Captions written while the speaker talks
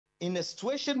in a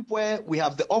situation where we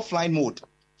have the offline mode,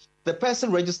 the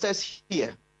person registers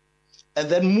here and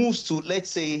then moves to, let's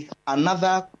say,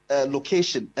 another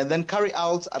location and then carry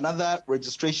out another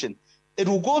registration. It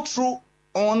will go through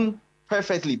on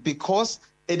perfectly because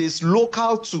it is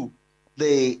local to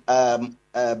the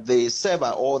server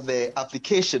or the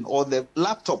application or the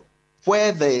laptop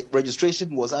where the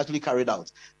registration was actually carried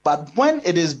out. But when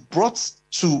it is brought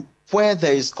to where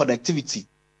there is connectivity,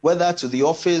 whether to the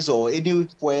office or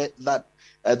anywhere that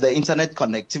the internet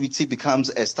connectivity becomes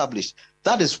established,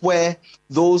 that is where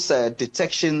those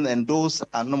detection and those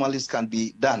anomalies can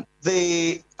be done.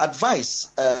 The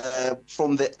advice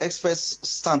from the expert's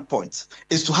standpoint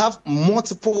is to have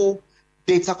multiple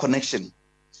data connection.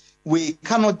 We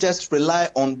cannot just rely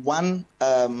on one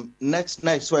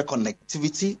network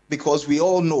connectivity because we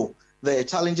all know the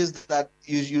challenges that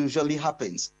usually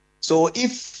happens. So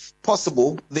if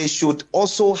possible, they should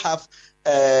also have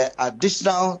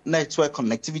additional network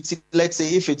connectivity. Let's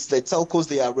say if it's the telcos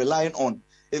they are relying on,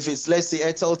 if it's, let's say,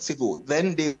 Airtel Tigo,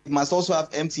 then they must also have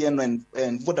MTN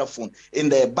and Vodafone in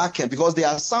the backend, because there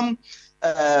are some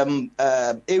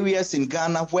areas in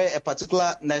Ghana where a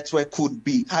particular network could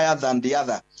be higher than the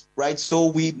other, right? So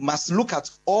we must look at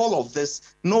all of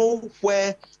this, know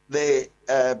where the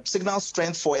signal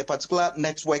strength for a particular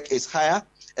network is higher,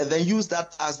 and then use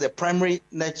that as the primary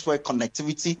network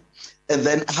connectivity. And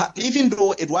then even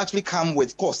though it will actually come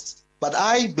with costs, but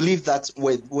I believe that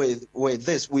with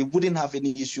this, we wouldn't have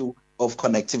any issue of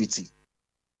connectivity.